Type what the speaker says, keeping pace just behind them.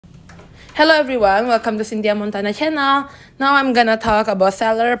Hello everyone, welcome to Cynthia Montana channel. Now I'm gonna talk about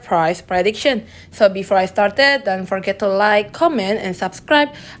seller price prediction. So before I started, don't forget to like, comment, and subscribe.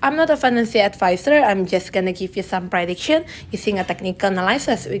 I'm not a financial advisor, I'm just gonna give you some prediction using a technical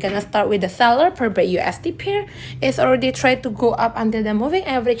analysis. We're gonna start with the seller per bay USD pair. It's already tried to go up until the moving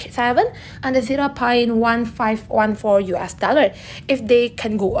average 7 and the 0.1514 US dollar. If they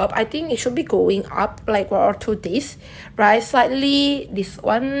can go up, I think it should be going up like 1 or 2 days, right? Slightly, this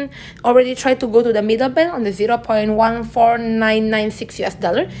one already tried to go to the middle band on the 0.14996 US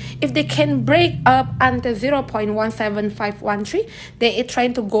dollar. If they can break up until 0.17513, then it's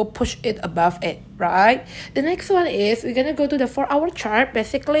trying to go push it above it, right? The next one is we're gonna go to the 4-hour chart.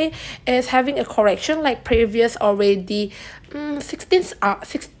 Basically, is having a correction like previous already 16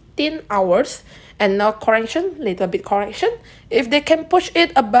 hours, and now correction, little bit correction. If they can push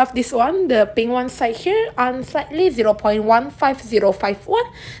it above this one, the pink one side here on slightly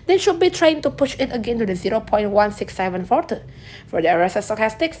 0.15051, they should be trying to push it again to the 0.16742. For the RSI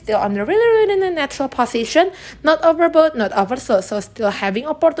stochastic, still on the really natural position, not overbought, not oversold, so still having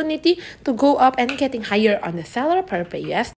opportunity to go up and getting higher on the seller per bay US.